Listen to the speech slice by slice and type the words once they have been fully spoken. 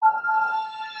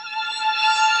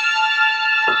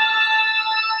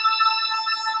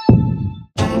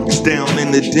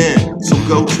in the den, so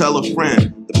go tell a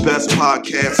friend. The best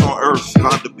podcast on earth is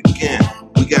about to begin.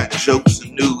 We got jokes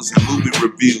and news and movie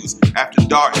reviews. After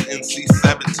Dark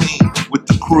NC-17 with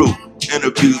the crew.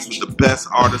 Interviews with the best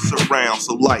artists around.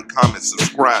 So like, comment,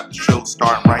 subscribe. The show's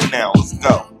starting right now. Let's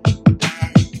go.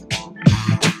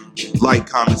 Like,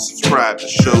 comment, subscribe. The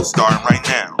show's starting right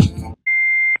now.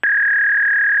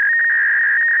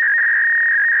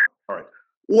 All right.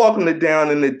 Welcome to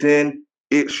Down in the Den.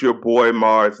 It's your boy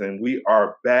Mars, and we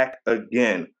are back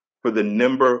again for the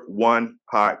number one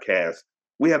podcast.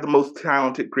 We have the most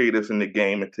talented creatives in the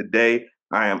game, and today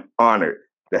I am honored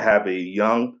to have a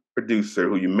young producer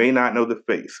who you may not know the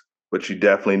face, but you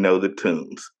definitely know the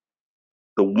tunes.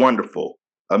 The wonderful,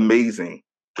 amazing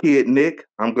Kid Nick.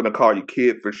 I'm going to call you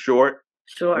Kid for short.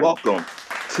 Sure. Welcome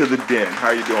to the Den. How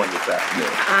are you doing this afternoon?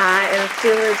 I am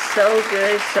feeling so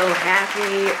good, so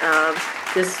happy.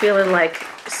 Just feeling like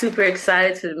super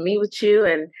excited to meet with you.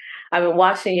 And I've been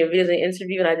watching your videos and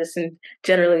interview, and I just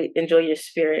generally enjoy your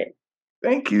spirit.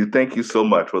 Thank you. Thank you so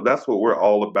much. Well, that's what we're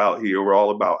all about here. We're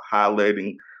all about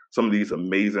highlighting some of these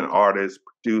amazing artists,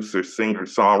 producers,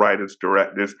 singers, songwriters,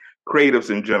 directors, creatives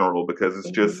in general, because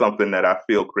it's just something that I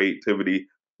feel creativity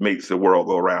makes the world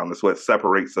go around. It's what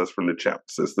separates us from the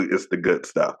chimps. It's the good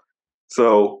stuff.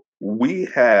 So we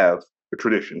have a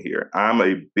tradition here. I'm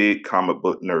a big comic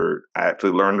book nerd. I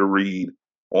actually learned to read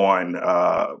on,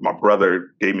 my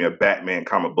brother gave me a Batman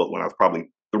comic book when I was probably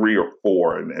 3 or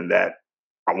 4, and that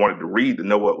I wanted to read to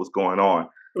know what was going on.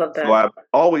 Love that. So I've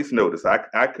always noticed,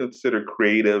 I consider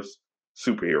creatives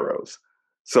superheroes.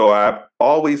 So I've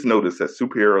always noticed that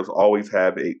superheroes always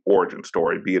have a origin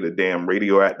story, be it a damn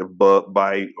radioactive bug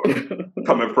bite or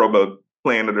coming from a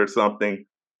planet or something.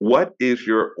 What is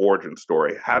your origin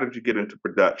story? How did you get into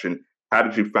production? How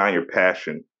did you find your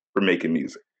passion for making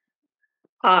music?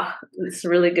 It's a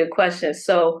really good question.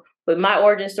 So with my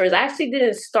origin stories, I actually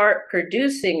didn't start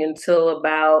producing until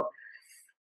about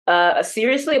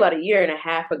seriously about 1.5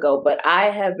 years ago, but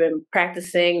I have been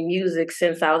practicing music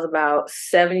since I was about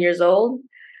 7 years old.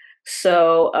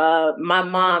 So my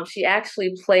mom, she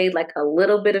actually played like a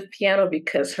little bit of piano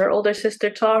because her older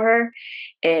sister taught her,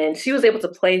 and she was able to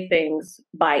play things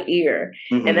by ear.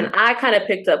 Mm-hmm. And then I kind of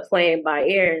picked up playing by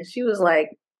ear, and she was like,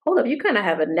 hold up, you kind of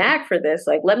have a knack for this.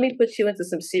 Like, let me put you into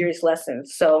some serious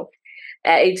lessons. So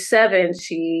at age 7,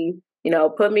 she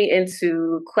put me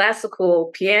into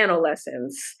classical piano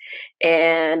lessons.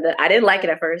 And I didn't like it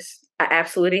at first. I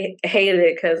absolutely hated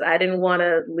it because I didn't want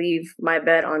to leave my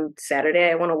bed on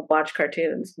Saturday. I want to watch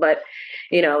cartoons. But,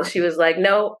 she was like,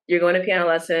 no, you're going to piano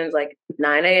lessons like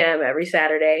 9 a.m. every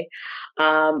Saturday.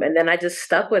 And then I just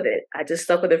stuck with it. I just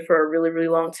stuck with it for a really, really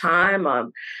long time.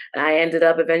 And I ended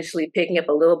up eventually picking up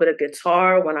a little bit of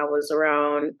guitar when I was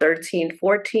around 13,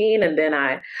 14. And then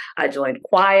I joined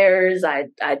choirs. I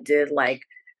did like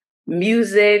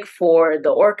music for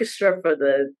the orchestra, for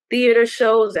the theater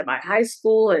shows at my high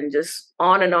school, and just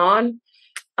on and on.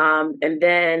 And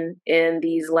then in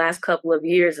these last couple of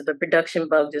years, the production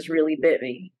bug just really bit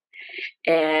me.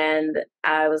 And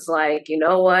I was like, you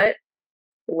know what?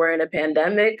 We're in a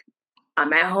pandemic.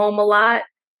 I'm at home a lot.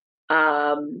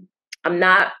 I'm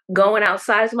not going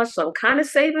outside as much, so I'm kind of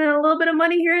saving a little bit of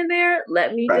money here and there.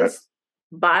 Let me just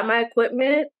buy my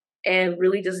equipment and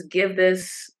really just give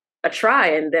this a try.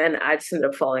 And then I just ended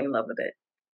up falling in love with it.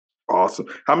 Awesome.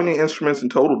 How many instruments in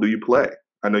total do you play?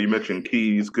 I know you mentioned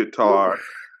keys, guitar.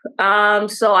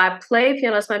 So I play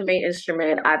piano. That's my main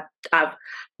instrument. I've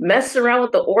messed around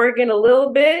with the organ a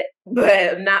little bit, but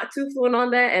I'm not too fluent on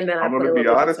that. And then I'm going to be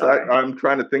honest, I'm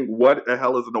trying to think, what the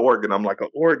hell is an organ? I'm like, an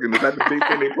organ? Is that the big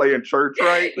thing they play in church,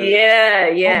 right? Yeah,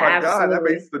 oh my absolutely. God, that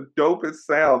makes the dopest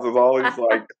sounds. It's always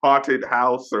like haunted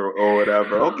house or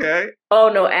whatever. Okay. Oh,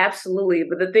 no, absolutely.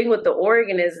 But the thing with the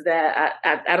organ is that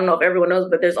I don't know if everyone knows,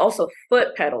 but there's also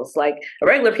foot pedals. Like a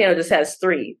regular piano just has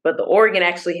 3, but the organ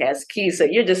actually has keys. So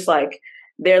you're just like,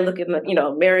 they're looking at,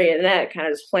 marionette kind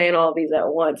of just playing all these at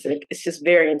once. And it's just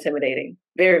very intimidating.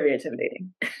 Very, very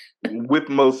intimidating. With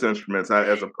most instruments,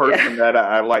 as a person that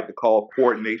I like to call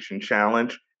coordination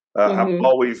challenge, I've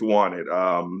always wanted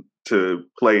to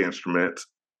play instruments.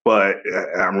 But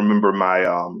I remember my,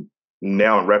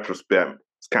 now in retrospect,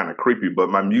 it's kind of creepy, but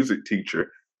my music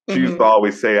teacher, she used to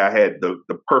always say I had the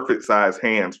perfect size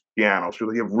hands for piano. She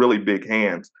was like, you have really big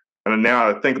hands. And now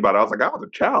I think about it, I was like, I was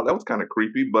a child. That was kind of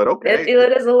creepy, but okay.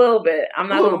 It is a little bit. I'm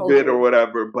not a little bit or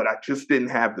whatever, but I just didn't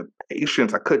have the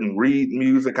patience. I couldn't read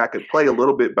music. I could play a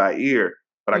little bit by ear,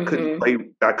 but I couldn't play.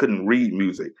 I couldn't read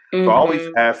music. So I always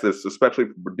ask this, especially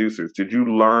for producers: did you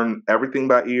learn everything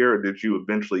by ear, or did you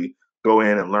eventually go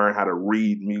in and learn how to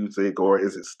read music, or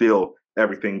is it still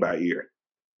everything by ear?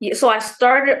 Yeah, so I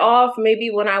started off maybe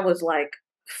when I was like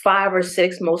 5 or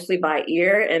 6, mostly by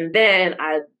ear, and then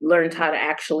I learned how to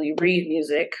actually read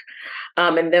music.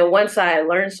 And then once I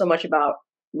learned so much about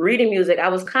reading music, I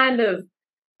was kind of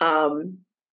um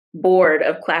bored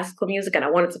of classical music and I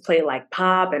wanted to play like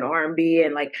pop and R&B,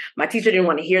 and like my teacher didn't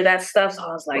want to hear that stuff, so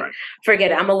I was like, Right. forget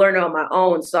it, I'm gonna learn it on my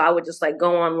own. So I would just like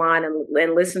go online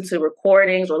and listen to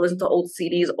recordings or listen to old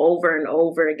CDs over and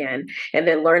over again, and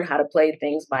then learn how to play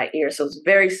things by ear. So it's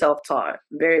very self-taught,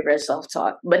 very, very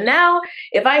self-taught. But now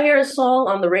if I hear a song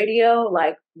on the radio,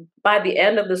 like by the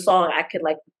end of the song I could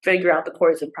like figure out the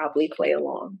chords and probably play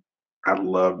along. I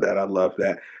love that. I love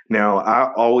that. Now,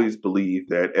 I always believe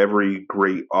that every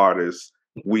great artist,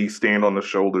 we stand on the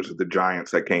shoulders of the giants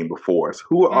that came before us.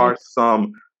 Who Mm. are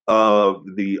some of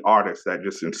the artists that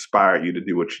just inspire you to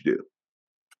do what you do?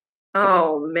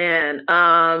 Oh man.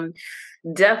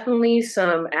 Definitely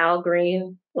some Al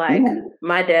Green. Like Ooh,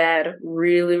 my dad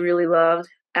really, really loved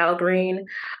Al Green.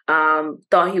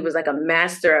 Thought he was like a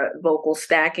master at vocal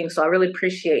stacking. So I really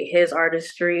appreciate his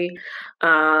artistry.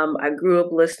 I grew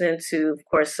up listening to, of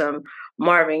course, some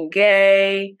Marvin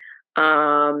Gaye,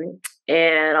 um,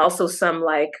 and also some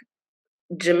like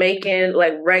Jamaican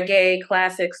like reggae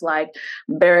classics like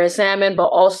Barry Salmon, but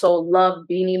also love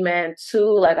Beanie Man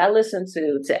too. Like I listen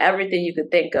to everything you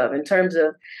could think of in terms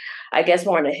of, I guess,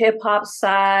 more on the hip hop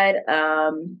side.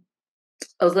 I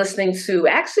was listening to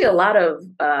actually a lot of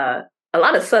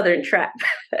Southern trap.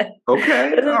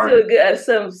 okay. Listen All to right. a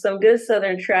good some good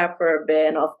Southern trap for a bit,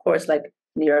 and of course like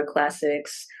New York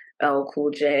classics, L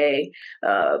Cool J,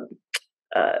 uh,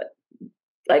 uh,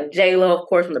 like J Lo, of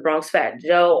course, from the Bronx, Fat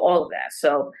Joe, all of that.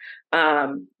 So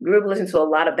grew up listening to a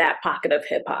lot of that pocket of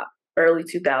hip hop, early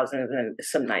 2000s and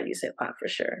some 90s hip hop for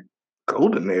sure.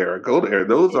 Golden era, golden era.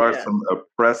 Those are Yeah. some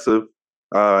oppressive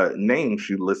names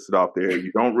you listed off there.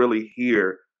 You don't really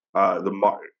hear the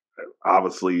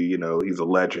obviously, you know, he's a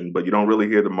legend, but you don't really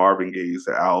hear the Marvin Gaye's,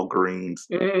 the Al Greens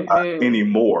Hmm.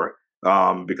 anymore,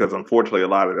 because unfortunately, a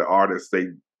lot of the artists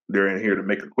they're in here to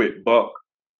make a quick buck.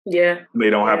 Yeah. They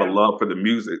don't have a Yeah. love for the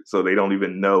music, so they don't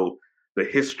even know the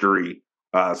history.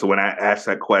 So when I ask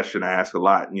that question, I ask a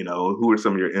lot. You know, who are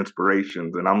some of your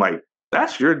inspirations? And I'm like,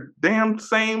 that's your damn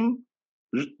same.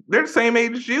 They're the same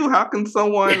age as you. How can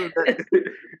someone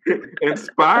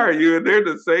inspire you? And they're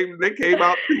the same. They came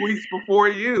out 2 weeks before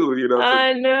you. You know, so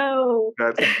I know.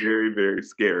 that's very, very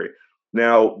scary.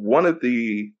 Now, one of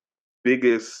the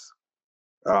biggest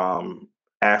um,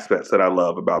 aspects that I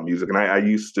love about music, and I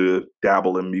used to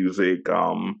dabble in music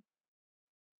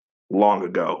long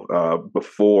ago,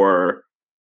 before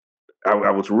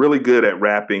I was really good at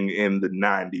rapping in the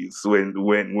 '90s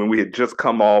when we had just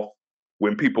come off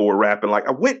when people were rapping like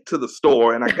I went to the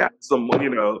store and I got some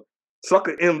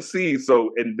sucker MC.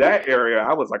 So in that area,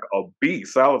 I was like a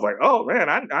beast. I was like, oh man,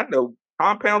 I know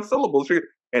compound syllables here.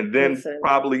 And then Listen.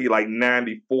 probably like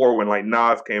 '94 when like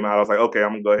Nas came out, I was like, okay,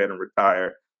 I'm gonna go ahead and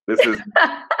retire. This is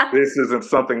this isn't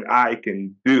something I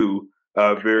can do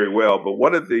very well. But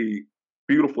one of the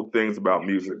beautiful things about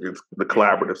music is the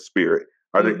collaborative spirit.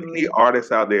 Are there any Hmm.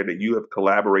 artists out there that you have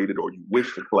collaborated or you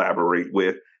wish to collaborate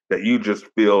with that you just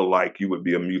feel like you would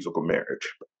be a musical marriage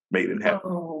made in heaven?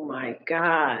 Oh my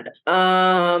God.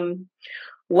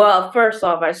 Well, first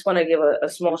off, I just want to give a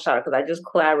small shout out because I just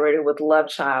collaborated with Love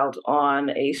Child on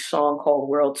a song called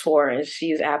World Tour, and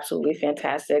she's absolutely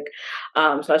fantastic. So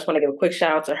I just want to give a quick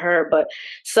shout out to her. But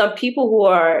some people who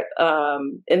are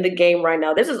in the game right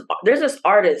now, there's this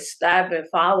artist that I've been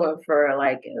following for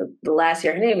like the last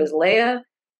year. Her name is Leia.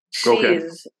 She Okay.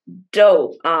 is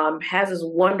dope. Has this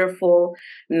wonderful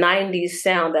 90s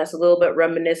sound that's a little bit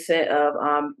reminiscent of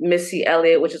Missy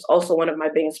Elliott, which is also one of my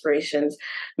big inspirations.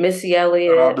 Missy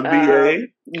Elliott, The VA.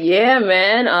 yeah,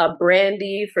 man,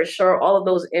 Brandy for sure. All of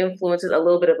those influences, a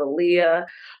little bit of Aaliyah,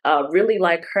 really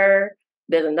like her.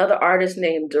 There's another artist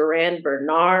named Duran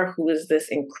Bernard who is this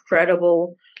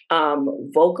incredible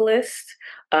vocalist.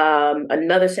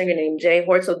 Another singer named Jay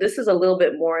Hort. So this is a little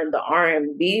bit more in the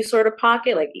R&B sort of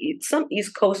pocket, like some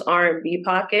East Coast R&B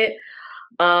pocket.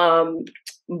 Um,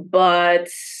 but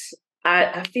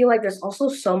I feel like there's also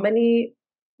so many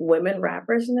women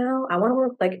rappers now. I want to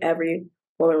work with like every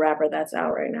woman rapper that's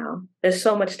out right now. There's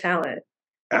so much talent.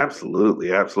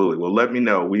 Absolutely, absolutely. Well, let me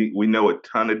know. We know a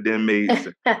ton of den mates.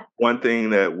 One thing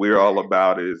that we're all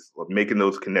about is making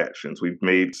those connections. We've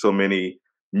made so many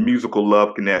musical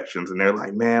love connections, and they're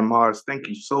like, "Man, Mars, thank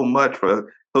you so much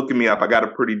for hooking me up. I got a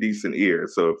pretty decent ear.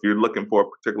 So if you're looking for a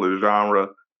particular genre,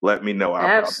 let me know.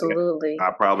 Absolutely.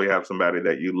 I probably have somebody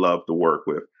that you love to work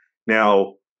with."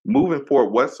 Now, moving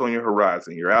forward, what's on your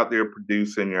horizon? You're out there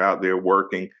producing. You're out there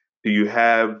working. do you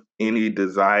have any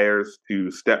desires to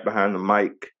step behind the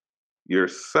mic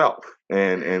yourself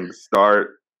and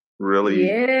start really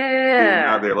getting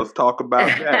out Yeah. there? Let's talk about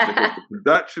that because the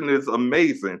production is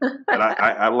amazing. And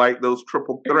I like those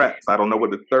triple threats. I don't know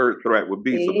what the third threat would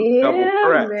be, so the double Yeah,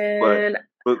 threats. man.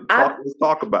 I Let's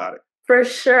talk about it. For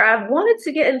sure. I've wanted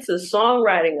to get into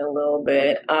songwriting a little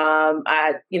bit.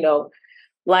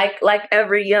 Like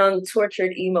every young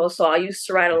tortured emo soul, I used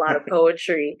to write a lot of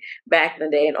poetry back in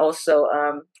the day, and also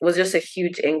was just a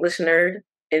huge English nerd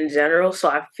in general. So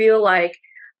I feel like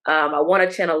I want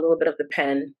to channel a little bit of the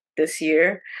pen this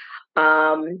year.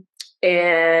 Um,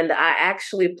 and I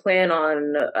actually plan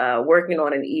on working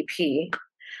on an EP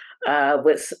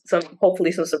with some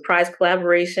hopefully some surprise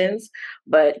collaborations.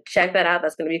 But check that out.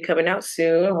 That's going to be coming out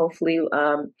soon, hopefully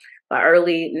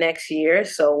early next year.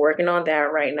 So working on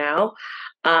that right now.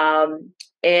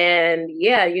 And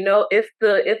yeah, if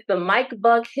the mic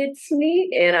bug hits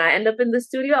me and I end up in the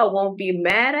studio, I won't be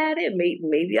mad at it.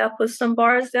 Maybe I'll put some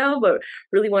bars down, but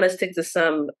really want to stick to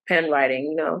some pen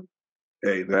writing.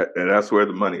 Hey, that's where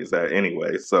the money is at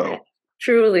anyway. So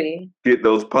Truly. get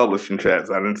those publishing chats.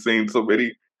 I done seen so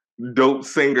many dope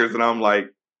singers, and I'm like,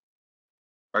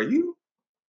 are you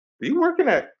working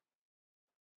at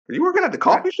the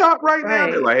coffee shop right now?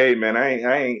 They're Right. like, hey man, I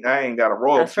ain't got a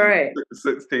That's royalty right. for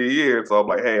 16 years. So I'm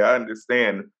like, hey, I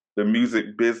understand the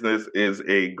music business is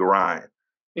a grind.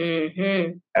 Mm-hmm.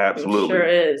 It Absolutely. sure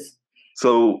is.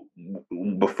 So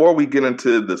before we get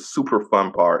into the super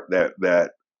fun part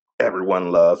that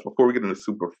everyone loves, before we get into the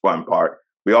super fun part,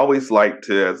 we always like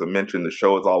to, as I mentioned, the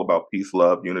show is all about peace,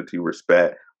 love, unity,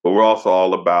 respect, but we're also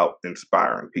all about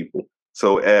inspiring people.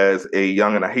 So as a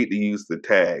young, and I hate to use the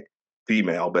tag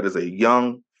female, but as a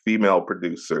young female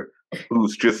producer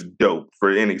who's just dope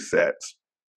for any sets,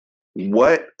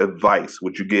 what advice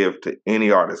would you give to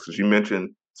any artist? Because you mentioned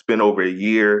it's been over a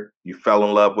year, you fell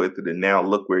in love with it, and now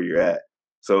look where you're at.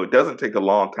 So it doesn't take a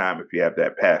long time if you have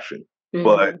that passion. But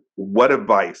Mm-hmm. what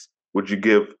advice would you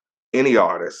give any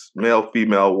artist, male,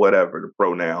 female, whatever the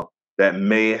pronoun, that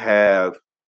may have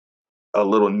a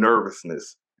little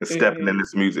nervousness in stepping in Mm-hmm.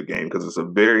 this music game? Because it's a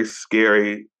very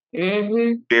scary,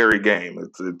 Mm-hmm. scary game.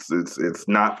 It's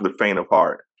not for the faint of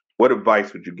heart. What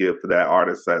advice would you give for that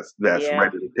artist that's Yeah.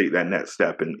 ready to take that next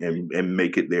step and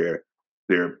make it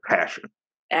their passion?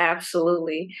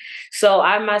 Absolutely. So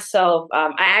I myself,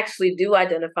 I actually do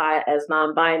identify as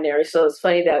non-binary. So it's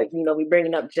funny that we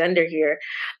bringing up gender here,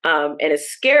 and it's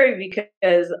scary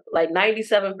because like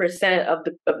 97% of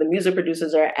the music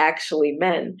producers are actually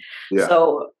men. Yeah.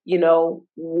 So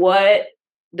what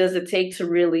does it take to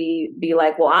really be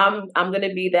like, well, I'm going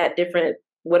to be that different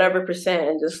whatever percent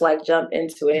and just like jump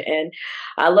into it. And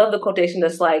I love the quotation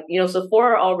that's like,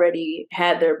 Sephora already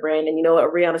had their brand, and you know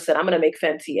what Rihanna said, I'm going to make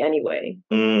Fenty anyway.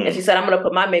 And she said, I'm going to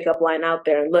put my makeup line out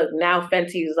there. And look, now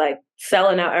Fenty is like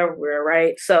selling out everywhere,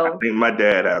 right? I So think my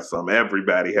dad has some.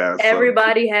 Everybody has some.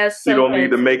 everybody has She some don't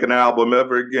need to Fenty. make an album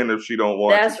ever again if she don't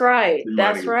want to. That's right. The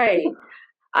That's money. right.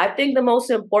 I think the most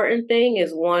important thing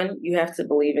is, one, you have to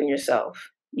believe in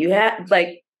yourself. You have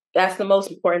that's the most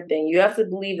important thing. You have to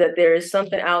believe that there is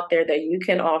something out there that you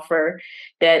can offer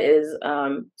that is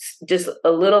just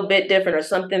a little bit different, or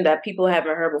something that people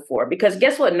haven't heard before. Because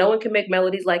guess what? No one can make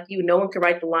melodies like you. No one can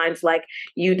write the lines like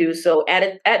you do. So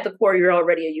at the core, you're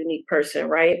already a unique person,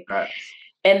 right? Right.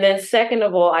 And then second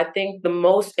of all, I think the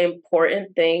most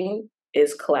important thing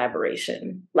is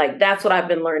collaboration. Like that's what I've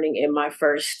been learning in my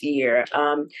first year.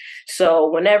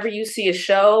 So whenever you see a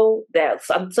show that's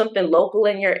something local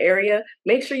in your area,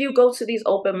 make sure you go to these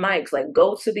open mics, like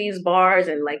go to these bars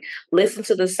and like listen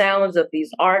to the sounds of these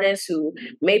artists who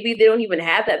maybe they don't even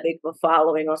have that big of a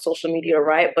following on social media,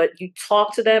 right? But you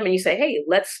talk to them and you say, hey,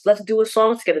 let's do a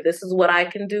song together. This is what I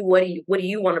can do. What do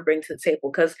you want to bring to the table?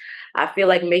 Because I feel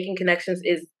like making connections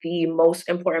is the most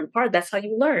important part. That's how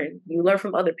you learn. You learn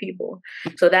from other people.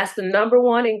 So that's the number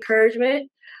one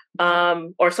encouragement.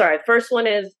 First one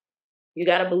is you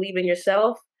got to believe in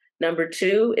yourself. Number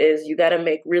two is you got to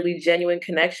make really genuine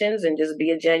connections and just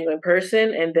be a genuine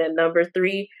person. And then number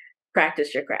three,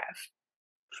 practice your craft.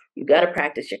 You got to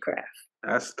practice your craft.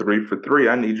 That's 3 for 3.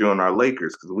 I need you on our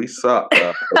Lakers because we suck.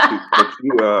 But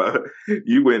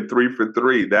you went 3 for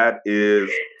 3. That is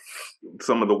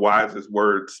some of the wisest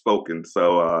words spoken.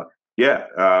 So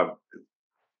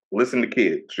listen to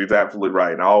kids. She's absolutely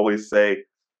right. And I always say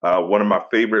one of my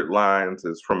favorite lines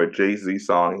is from a Jay-Z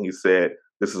song. He said,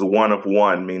 "This is one of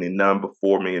one, meaning none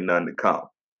before me and none to come."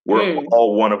 We're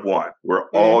all one of one. We're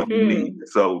all unique.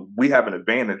 So we have an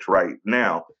advantage right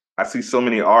now. I see so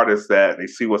many artists that they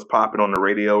see what's popping on the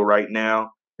radio right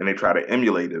now, and they try to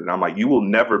emulate it. And I'm like, you will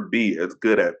never be as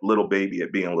good at Little Baby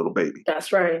at being Little Baby.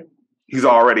 That's right. He's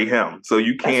already him. So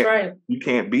you That's right.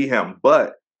 can't be him.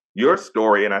 But your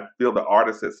story, and I feel the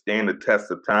artists that stand the test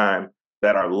of time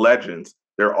that are legends,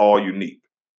 they're all unique.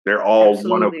 They're all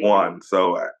Absolutely. one of one.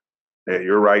 So yeah,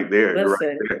 you're right there. Listen, you're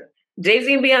right there.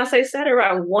 Jay-Z and Beyonce said it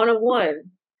right, one of one.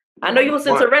 I know you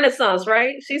listen to Renaissance,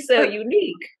 right? She said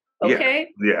unique. Okay.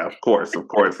 Yeah, of course.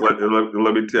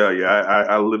 let me tell you,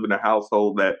 I live in a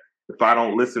household that if I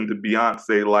don't listen to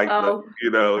Beyonce, like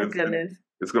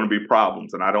it's going to be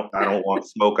problems, and I don't want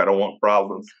smoke. I don't want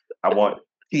problems. I want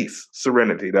peace,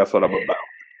 serenity. That's what I'm about.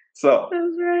 So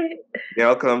that's right.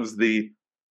 Now comes the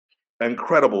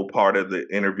incredible part of the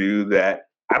interview that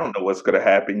I don't know what's going to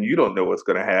happen. You don't know what's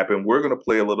going to happen. We're going to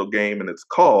play a little game, and it's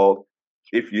called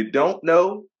 "If You Don't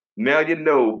Know." Now you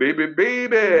know, baby,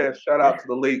 baby. Shout out to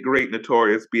the late, great,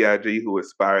 notorious B.I.G. who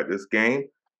inspired this game.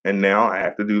 And now I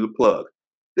have to do the plug.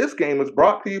 This game is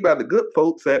brought to you by the good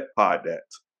folks at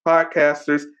Poddats.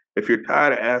 Podcasters, if you're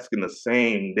tired of asking the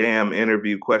same damn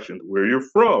interview questions, where you're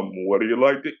from, what do you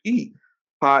like to eat?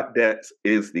 Poddats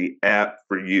is the app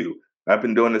for you. I've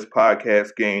been doing this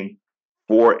podcast game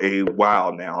for a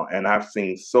while now, and I've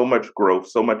seen so much growth,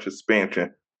 so much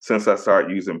expansion since I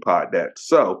started using Poddats.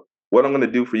 So what I'm going to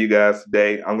do for you guys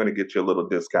today, I'm going to get you a little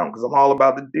discount because I'm all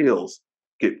about the deals.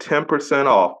 Get 10%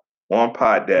 off on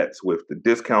Poddats with the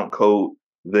discount code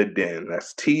THEDEN.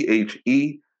 That's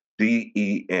THEDEN.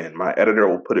 My editor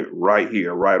will put it right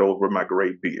here, right over my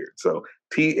gray beard. So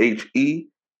THEDEN.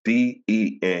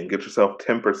 Get yourself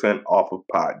 10% off of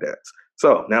Poddats.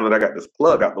 So now that I got this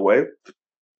plug out the way,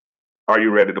 are you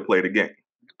ready to play the game?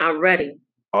 I'm ready.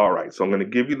 All right. So I'm going to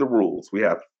give you the rules. We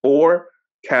have 4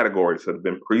 categories that have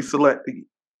been pre-selected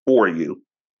for you,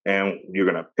 and you're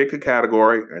going to pick a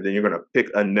category, and then you're going to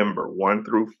pick a number 1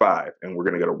 through 5, and we're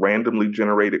going to get a randomly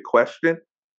generated question.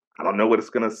 I don't know what it's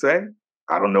going to say.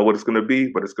 I don't know what it's going to be,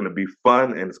 but it's going to be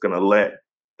fun, and it's going to let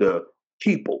the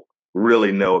people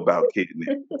really know about kidney.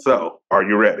 So, are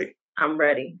you ready? I'm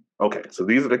ready. Okay, so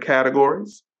these are the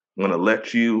categories. I'm going to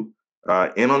let you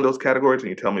in on those categories, and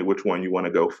you tell me which one you want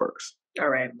to go first. All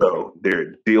right. So,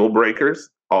 they're deal breakers,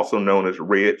 also known as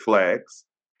red flags.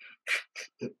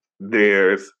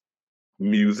 There's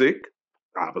music,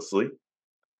 obviously.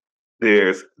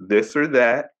 There's this or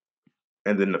that.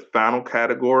 And then the final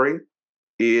category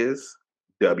is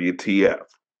WTF.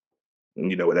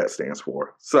 And you know what that stands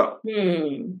for. So,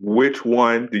 which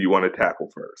one do you want to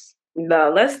tackle first?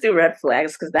 No, let's do red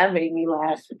flags because that made me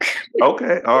laugh.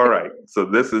 Okay, all right. So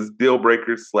this is deal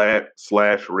breakers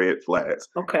slash red flags.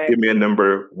 Okay. Give me a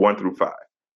number 1 through 5.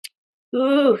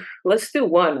 Ooh, let's do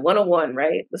 1. 101,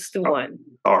 right? Let's do 1.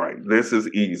 All right, this is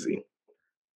easy.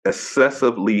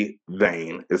 Excessively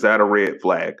vain. Is that a red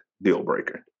flag deal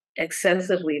breaker?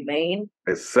 Excessively vain?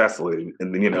 Excessively.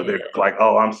 And then, they're like,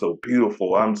 oh, I'm so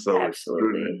beautiful. I'm so...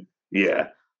 Absolutely. Yeah,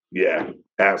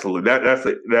 absolutely.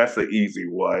 That's an easy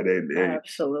one. And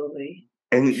absolutely.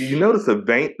 And you notice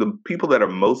the people that are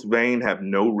most vain have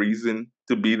no reason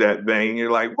to be that vain.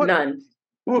 You're like, what? None.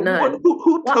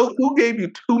 Who gave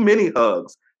you too many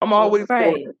hugs? I'm always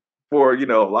for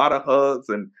a lot of hugs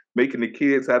and making the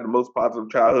kids have the most positive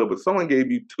childhood, but someone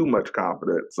gave you too much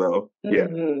confidence. So yeah.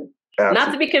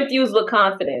 Not to be confused with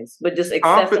confidence, but just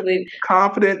excessively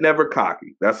confident, never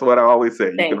cocky. That's what I always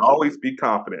say. You can always be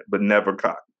confident, but never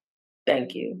cocky.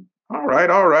 Thank you. All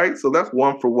right. So that's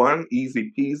 1 for 1,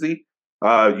 easy peasy.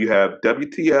 You have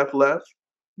WTF left.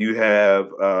 You have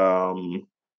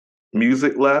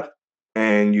music left.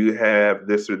 And you have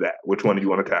this or that. Which one do you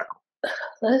want to tackle?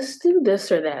 Let's do this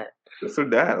or that. This or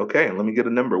that. Okay. And let me get a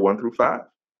number 1 through 5.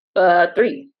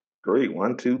 3. 3.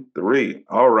 1, 2, 3.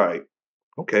 All right.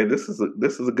 Okay. This is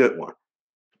a good one.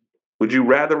 Would you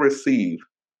rather receive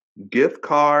gift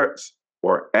cards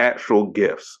or actual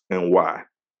gifts, and why?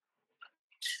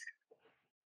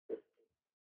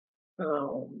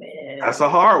 Oh man, that's a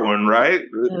hard one, right?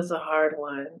 That's a hard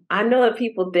one. I know that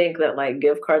people think that like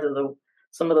gift cards are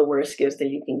some of the worst gifts that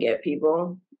you can get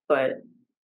people, but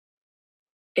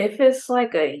if it's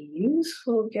like a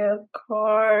useful gift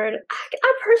card,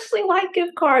 I personally like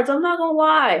gift cards. I'm not gonna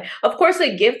lie. Of course,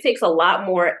 a gift takes a lot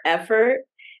more effort,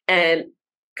 and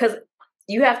because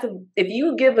you have to, if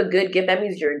you give a good gift, that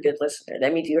means you're a good listener.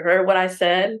 That means you heard what I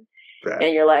said,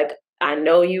 and you're like, I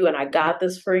know you, and I got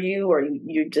this for you, or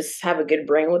you just have a good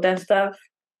brain with that stuff.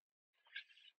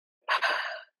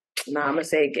 Nah, I'm gonna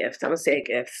say a gift.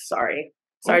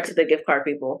 Sorry to the gift card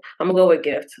people. I'm gonna go with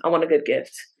gift. I want a good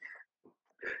gift.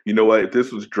 You know what? If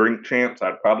this was Drink Champs,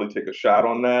 I'd probably take a shot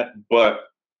on that. But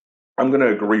I'm going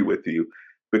to agree with you.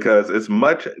 because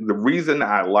the reason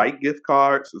I like gift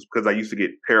cards is because I used to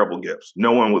get terrible gifts.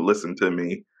 No one would listen to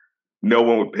me. No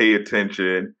one would pay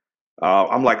attention.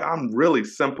 I'm like, I'm really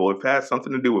simple. If it has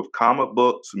something to do with comic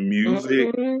books,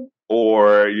 music, Mm-hmm.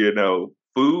 or,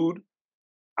 food,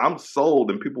 I'm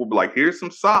sold. And people will be like, here's some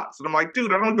socks. And I'm like,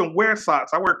 dude, I don't even wear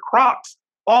socks. I wear Crocs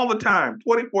all the time,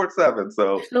 24/7.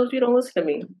 So Shows you don't listen to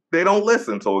me. they don't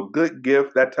listen. So a good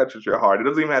gift that touches your heart. It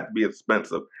doesn't even have to be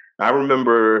expensive. I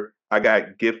remember I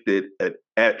got gifted an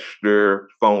extra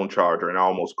phone charger and I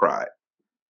almost cried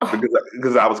Oh,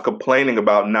 because I was complaining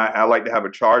about not. I like to have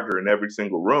a charger in every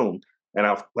single room, and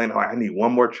I was complaining, I need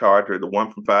one more charger. The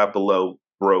one from Five Below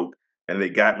broke, and they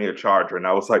got me a charger, and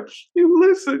I was like, "You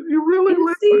listen, you really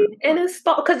you see, listen." and it's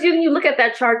because you look at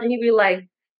that charger and you be like,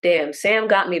 "Damn, Sam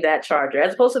got me that charger."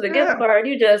 As opposed to the gift Yeah, card,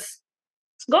 it's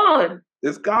gone.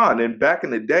 it's gone. And back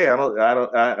in the day, I'm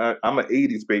an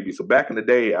 '80s baby, so back in the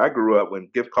day, I grew up when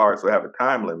gift cards would have a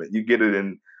time limit. You get it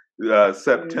in Mm.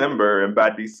 September, and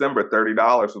by December,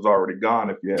 $30 was already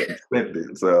gone if you hadn't spent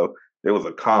it. So it was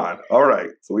a con. All right,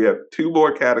 so we have two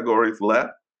more categories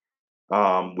left.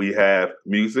 We have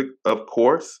music, of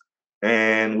course,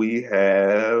 and we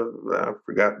have I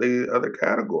forgot the other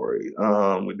category.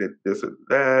 We did this or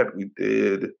that. We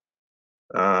did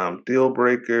deal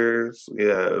breakers. We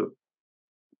have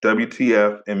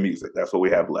WTF and music. That's what we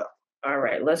have left. All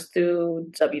right, let's do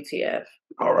WTF.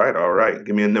 All right, all right.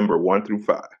 Give me a number 1 through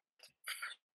 5.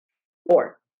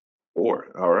 4.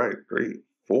 4. All right, great.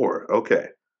 4. Okay.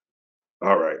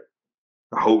 All right.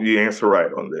 I hope you answer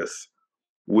right on this.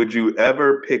 Would you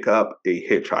ever pick up a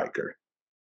hitchhiker?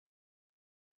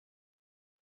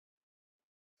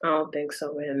 I don't think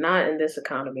so, man. Not in this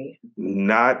economy.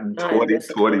 Not in Not in this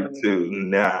economy. 2022.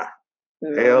 Nah.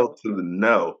 Hell No, to the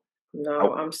no. I,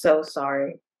 no. I'm so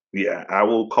sorry. yeah, I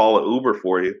will call an Uber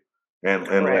for you and let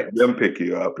Correct. them pick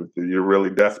you up if you're really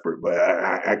desperate. But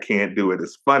I can't do it.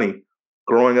 It's funny.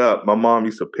 Growing up, my mom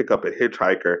used to pick up a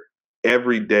hitchhiker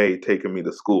every day, taking me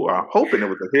to school. I'm hoping it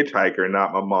was a hitchhiker and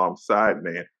not my mom's side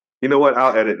man. You know what?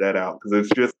 I'll edit that out because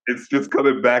it's just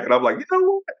coming back, and I'm like, you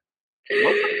know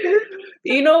what?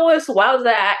 You know what's wild is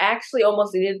that I actually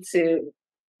almost needed to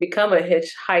become a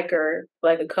hitchhiker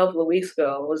like a couple of weeks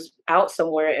ago. I was out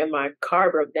somewhere and my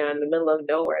car broke down in the middle of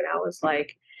nowhere, and I was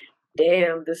like,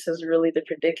 "Damn, this is really the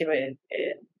predicament."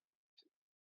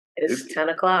 It's It, 10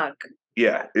 o'clock.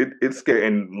 yeah, it's scary.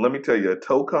 And let me tell you, a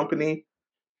tow company,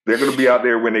 they're going to be out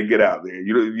there when they get out there.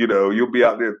 You'll be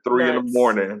out there 3 in the Nuts.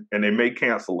 morning, and they may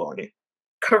cancel on you.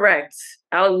 Correct.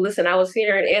 I was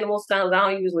hearing animal sounds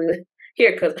I don't usually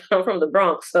hear because I'm from the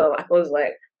Bronx, so I was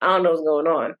like, I don't know what's going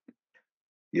on.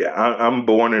 Yeah, I'm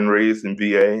born and raised in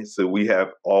VA, so we have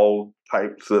all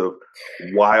types of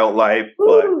wildlife. But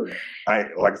Woo,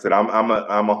 like I said, I'm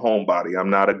a homebody. I'm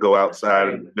not a go that's outside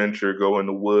right. and adventure, go in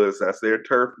the woods. That's their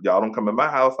turf. Y'all don't come in my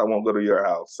house. I won't go to your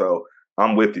house. So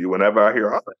I'm with you. Whenever I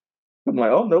hear, I'm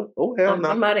like, oh no, oh hell no.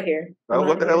 I'm out of here. I'm out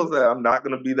What of the hell here. is that? I'm not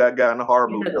gonna be that guy in the horror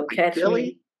You're movie. not I'm gonna like, catch me.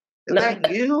 Billy, is No,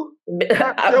 that you?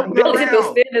 Stop joking Billy's just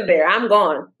around. standing there. I'm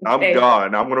gone. I'm Okay,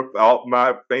 gone.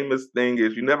 My famous thing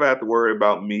is you never have to worry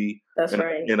about me that's in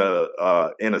right.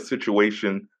 in a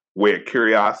situation where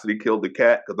curiosity killed the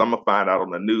cat because I'm gonna find out on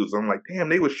the news. I'm like, damn,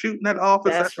 they were shooting that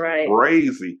office. That's That's right.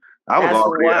 crazy. I was That's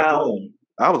already at wild. home.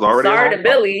 I was already at Sorry home to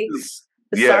talking Billy.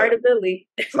 to. Yeah, Sorry to Billy.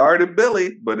 sorry to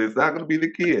Billy, but it's not gonna be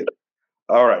the kid.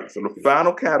 All right. So the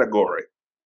final category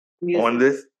on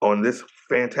Music. this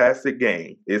fantastic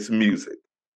game is music.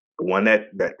 The one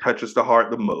that touches the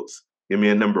heart the most. Give me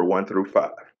a number 1 through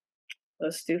 5.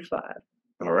 Let's do 5.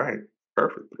 All right.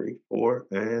 Perfect. 3, 4,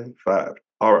 and 5.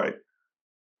 All right.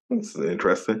 This is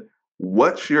interesting.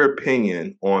 What's your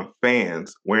opinion on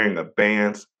fans wearing a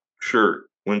band's shirt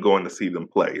when going to see them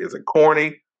play? Is it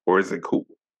corny or is it cool?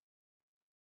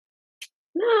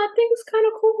 No, I think it's kind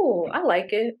of cool. I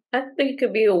like it. I think it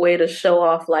could be a way to show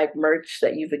off like merch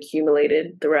that you've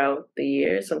accumulated throughout the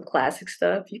years, some classic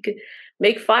stuff. You could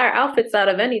make fire outfits out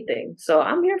of anything. So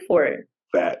I'm here for it.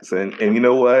 Facts. And you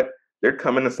know what? They're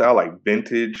coming to style like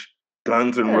vintage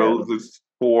Guns N' Yeah. Roses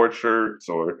sport shirts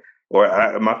or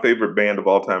my favorite band of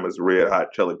all time is Red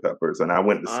Hot Chili Peppers, and I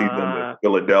went to see them in Ah,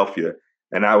 Philadelphia,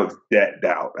 and I was decked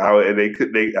out. I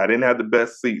didn't have the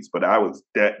best seats, but I was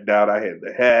decked out. I had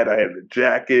the hat, I had the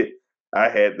jacket, I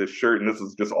had the shirt, and this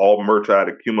is just all merch I'd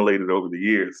accumulated over the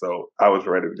years. So I was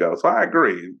ready to go. So I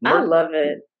agree. I Merch, love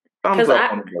it. thumbs Cause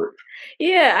up on the merch.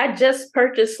 yeah, I just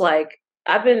purchased like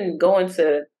I've been going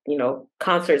to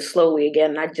concerts slowly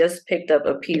again. And I just picked up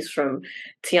a piece from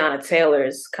Tiana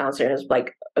Taylor's concert. It's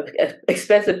like an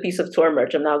expensive piece of tour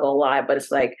merch. I'm not gonna lie, but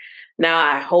it's like now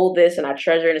I hold this and I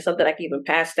treasure it. It's something I can even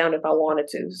pass down if I wanted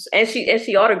to. And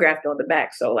she autographed on the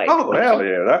back. So like, Oh hell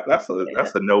yeah, that's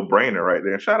yeah, a no brainer right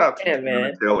there. And shout out to yeah, Tiana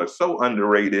man. Taylor, so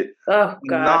underrated, Oh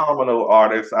God. phenomenal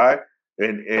artist.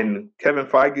 And Kevin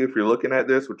Feige, if you're looking at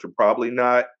this, which you're probably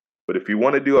not, but if you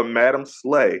want to do a Madam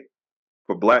Slay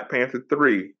for Black Panther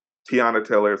 3, Tiana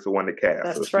Taylor is the one to cast. So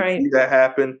if That's you right. see that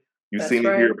happen, you've That's seen it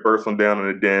right. here first on Down in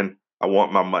the Den. I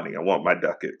want my money. I want my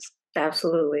ducats.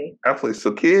 Absolutely. Absolutely.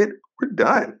 So, kid, we're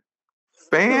done.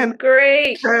 This was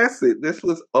great. Fantastic. This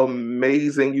was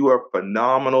amazing. You are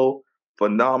phenomenal,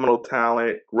 phenomenal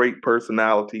talent, great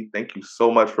personality. Thank you so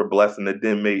much for blessing the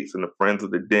Den mates and the friends of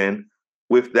the Den.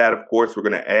 With that, of course, we're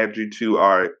going to add you to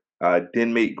our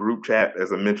Den mate group chat.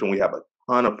 As I mentioned, we have a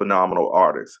ton of phenomenal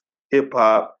artists, hip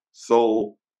hop,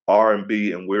 soul,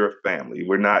 R&B, and we're a family.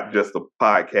 We're not just a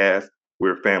podcast.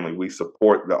 We're a family. We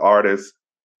support the artists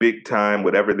big time,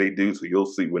 whatever they do. So you'll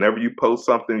see whenever you post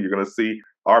something, you're going to see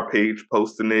our page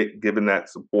posting it, giving that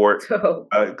support. So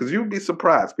Because you'd be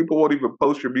surprised. People won't even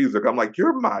post your music. I'm like,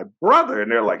 you're my brother.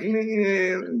 And they're like,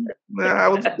 nah, I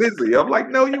was busy. I'm like,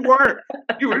 no, you weren't.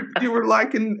 You were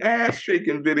liking ass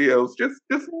shaking videos. Just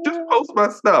post my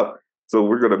stuff. So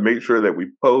we're gonna make sure that we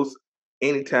post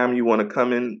anytime you want to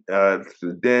come in to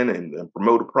the Den and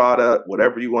promote a product,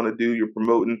 whatever you want to do, you're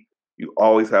promoting. You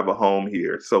always have a home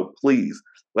here. So please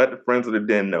let the friends of the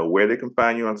Den know where they can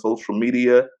find you on social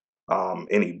media,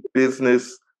 any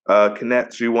business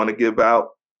connects you want to give out,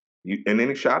 and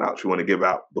any shout outs you want to give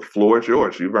out. The floor is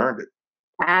yours. You've earned it.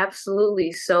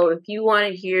 absolutely. So if you want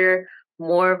to hear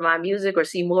more of my music or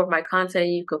see more of my content,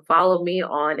 you can follow me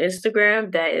on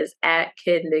Instagram. That is at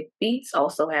Kid Nick Beats.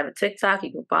 Also have a TikTok.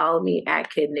 You can follow me at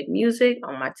Kid Nick Music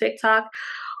on my TikTok.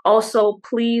 Also,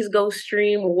 please go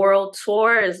stream World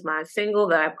Tour is my single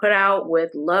that I put out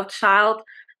with Love Child.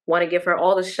 Want to give her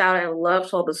all the shout out and love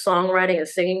to all the songwriting and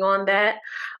singing on that.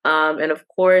 And of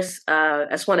course, I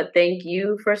just want to thank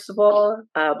you, first of all.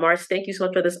 Mars, thank you so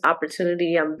much for this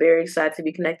opportunity. I'm very excited to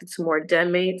be connected to more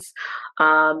Den mates.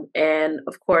 And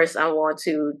of course, I want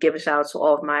to give a shout out to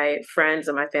all of my friends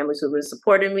and my families who have been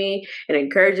supporting me and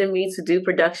encouraging me to do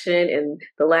production in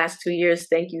the last 2 years.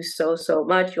 Thank you so, so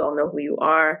much. You all know who you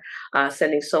are.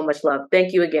 Sending so much love.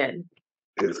 Thank you again.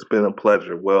 It's been a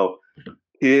pleasure. Well,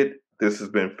 kid, this has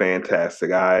been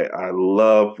fantastic. I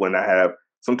love when I have.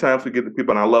 Sometimes we get the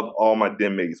people, and I love all my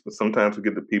Den mates, but sometimes we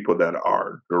get the people that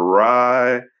are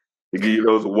dry. They give you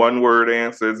those one word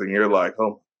answers, and you're like,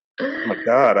 oh my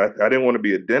God, I didn't want to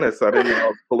be a dentist. I didn't know I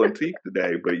was pulling teeth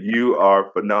today, but you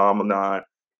are phenomenon.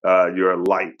 You're a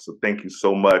light. So thank you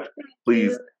so much.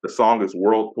 Please, the song is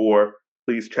World Tour.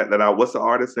 Please check that out. What's the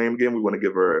artist's name again? We want to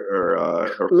give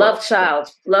her Love Child.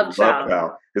 Love Love Child.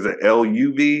 Child. Is it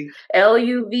LUV?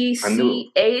 LUVCHILD.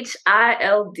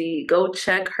 Go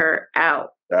check her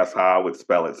out. That's how I would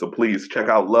spell it. So please check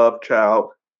out Love Child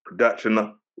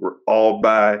production. We're all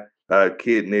by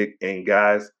Kid Nick. And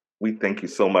guys, we thank you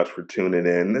so much for tuning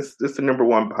in. This is the number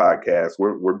one podcast.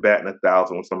 We're batting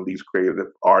 1,000 with some of these creative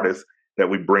artists that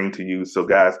we bring to you. So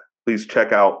guys, please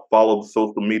check out, follow the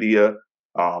social media,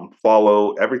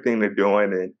 follow everything they're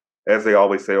doing. And as they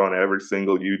always say on every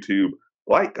single YouTube,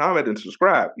 like, comment, and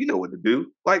subscribe. You know what to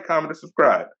do. Like, comment, and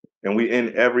subscribe. And we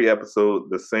end every episode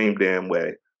the same damn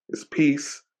way. It's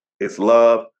peace, it's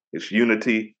love, it's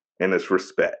unity, and it's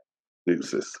respect.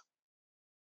 Deuces.